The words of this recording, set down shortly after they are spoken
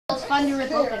fun to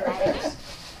rip open that.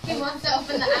 He wants to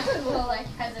open the apple like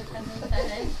present.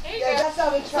 Yeah, that's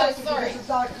how we try to do sorry. this. It's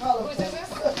not colorful. Whose is this?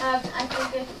 I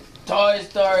think it's. Toy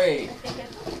Story. Start him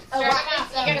off.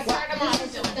 You gotta start him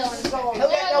off. He'll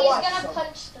get no He's one. gonna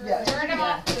punch through. Yeah. Start him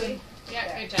off.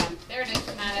 Yeah, good job. There it is,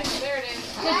 Maddox. There it is.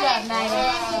 Good job,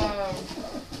 Maddox. Oh.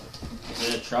 Is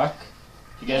it a truck?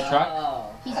 Did you get a truck?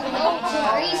 He's gonna go to the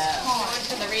race car. Going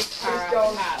to the race He's car going,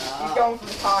 on top. he's going for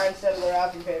the car instead of the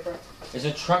wrapping paper. It's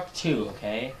a truck too,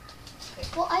 okay?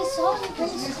 Well, I saw the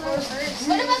race car first.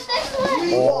 What about this one?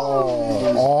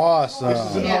 Oh, awesome.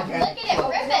 Yeah. Look at it,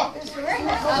 rip it.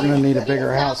 I'm gonna need a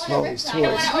bigger house for all these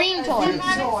toys. Green toy.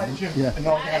 Yeah, There's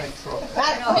more.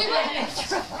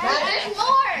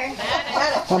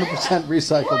 100%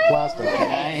 recycled plastic.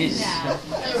 Nice.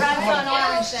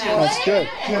 That's good.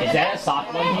 Is that a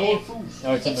sock monkey?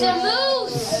 No, it's a It's a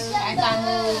moose. moose. I got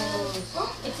moose.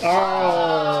 It's Oh,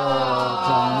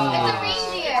 a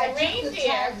reindeer.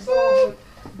 Reindeer.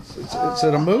 is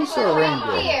it a moose or a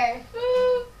reindeer? Reindeer.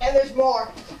 And there's more.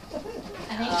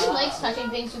 I think he likes touching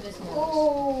things with his nose.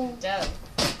 Oh. Does.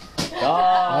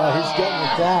 Oh, he's getting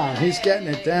it down. He's getting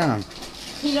it down.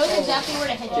 He knows exactly where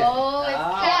to hit it. Oh, it's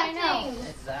I know.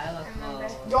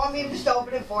 You want me to just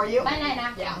open it for you?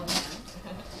 Banana. Yeah.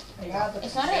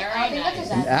 It's not a, I think that's a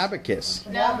An zap. abacus.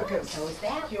 Abacus.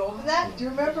 You open that? Do you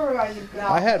remember?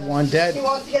 I had one. Dad He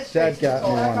wants to get Dad straight got to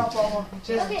me the one.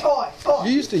 Just a toy. Toy.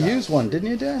 You used to use one, didn't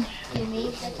you, Dad? He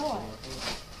needs a toy.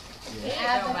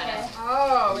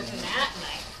 Oh, isn't that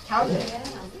nice? Count it.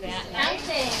 That nice.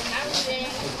 Counting.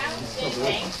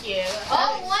 Thank you.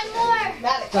 Oh, one more.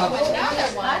 Maddox. Another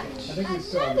one.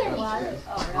 Another one.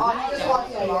 Oh, you just want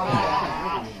to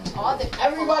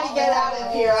Everybody get out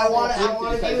of here. I want to do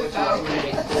it.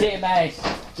 See it, Max.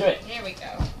 Do it. Here we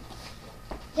go.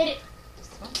 Hit it.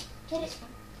 Hit it.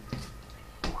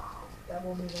 That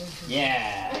will be the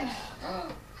Yeah.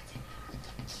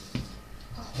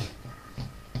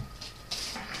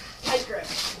 ice cream.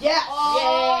 Yes.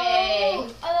 Yay.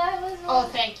 Oh, that was Oh,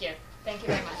 thank you. Thank you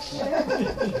very much.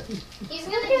 He's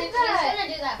gonna do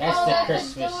that. That's Oh, the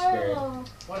Christmas spirit. adorable.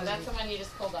 That's the one you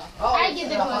just pulled off. Oh, I it's get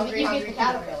the the one, hungry, you get hungry the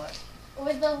caterpillar.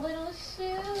 With the little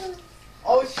shoes.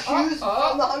 Oh, it's shoes Oh.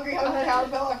 from the hungry, hungry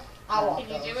caterpillar. I want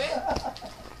Can you those. do it?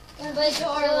 But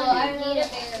adorable. I need a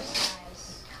bigger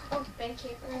size. Oh, thank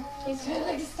you. He's gonna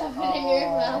like stuff it in your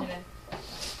mouth.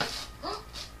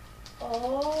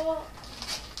 Oh.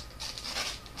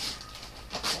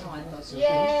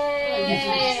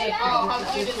 Yay! Oh, how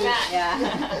cute is that?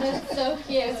 That's so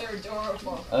cute. Those are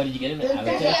adorable. Oh, did you get him? Yeah,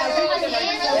 everyone's in the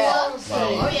box.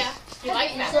 Oh, yeah. You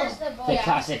like that? There's the box. The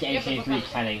classic AK3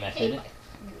 canning method.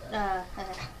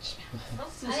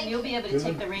 Susan, you'll be able to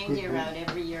take the reindeer out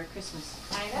every year at Christmas.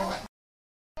 I know.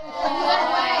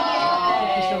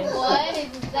 What is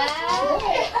that?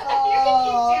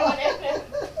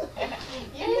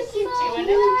 You can keep doing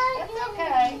it. That's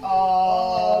okay. Oh.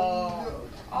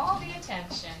 All the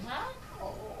attention, huh?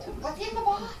 What's in the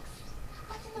box?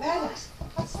 Maddox,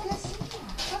 what's this?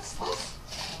 What's this?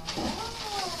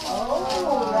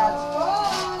 Oh, that's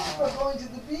fun. We're going to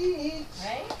the beach.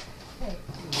 Right?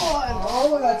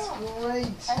 Oh, that's great.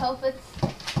 I hope it's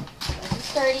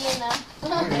sturdy enough.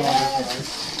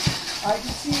 Yes. I can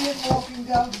see him walking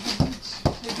down to the beach.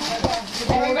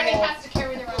 Everybody has to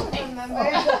carry their own thing. And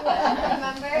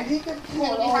Remember? he can It'll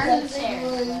pull be all hard that to share.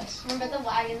 great. Remember the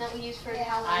wagon that we use for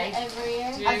Halloween every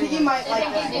year? I think he might like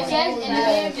that. It says in the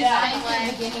design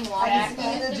like beginning wagon. I can see It's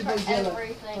the different individual.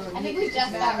 everything. I think we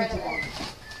just got rid of it.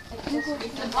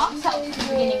 The box helps for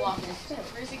beginning walkers too.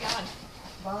 Where's he going?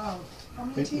 Wow. How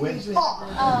many teenagers? Man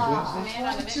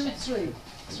on a Two, mission. three.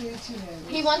 Three teenagers.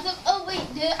 He wants them. Oh wait,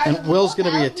 And Will's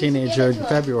gonna be a teenager in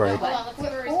February. Hold on, let's see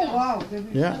where he's Oh, going. wow. They've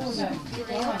been Yeah. cool then. Do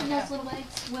they want those little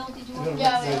bags? Will, did you want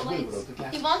Yeah, those little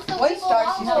bags? He wants the White people Star,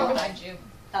 she's waffle. Behind you.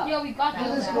 Yeah, we got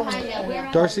those behind you. We're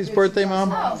on- Darcy's birthday,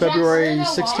 Mom? February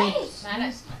 16th?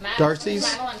 Darcy's?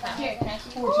 Madeline Here, have? can I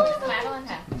see? Who's Madeline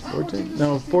have? 14th?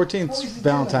 No, 14th 's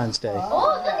Valentine's Day.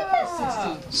 Oh, look at this.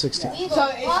 16th. So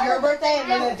it's your birthday and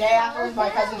then the day after is my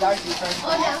cousin Darcy's birthday.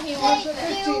 Oh, now he wants the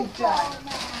 15th, Jack.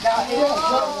 Now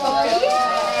it's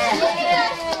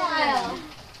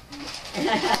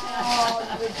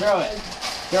Throw it.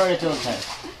 Throw it at Bill's head.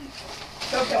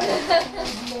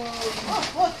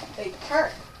 Look, they turn.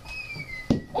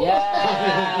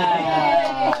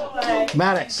 Yeah.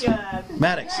 Maddox.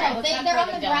 Maddox. They're on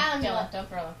the ground. Dylan, don't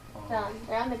throw them.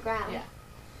 They're on the ground. Yeah.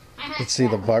 Let's see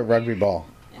the rugby ball.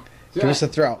 Give us a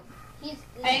throw.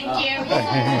 Thank you.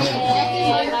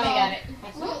 Yeah. Now we got it.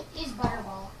 He's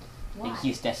Butterball. I think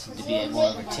he's destined to be more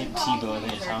of a Tim Tebow than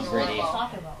a Tom Brady.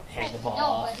 Hang the ball No,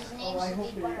 off. but his name's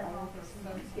Big Butterball.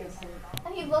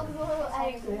 He looks a little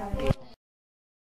angry.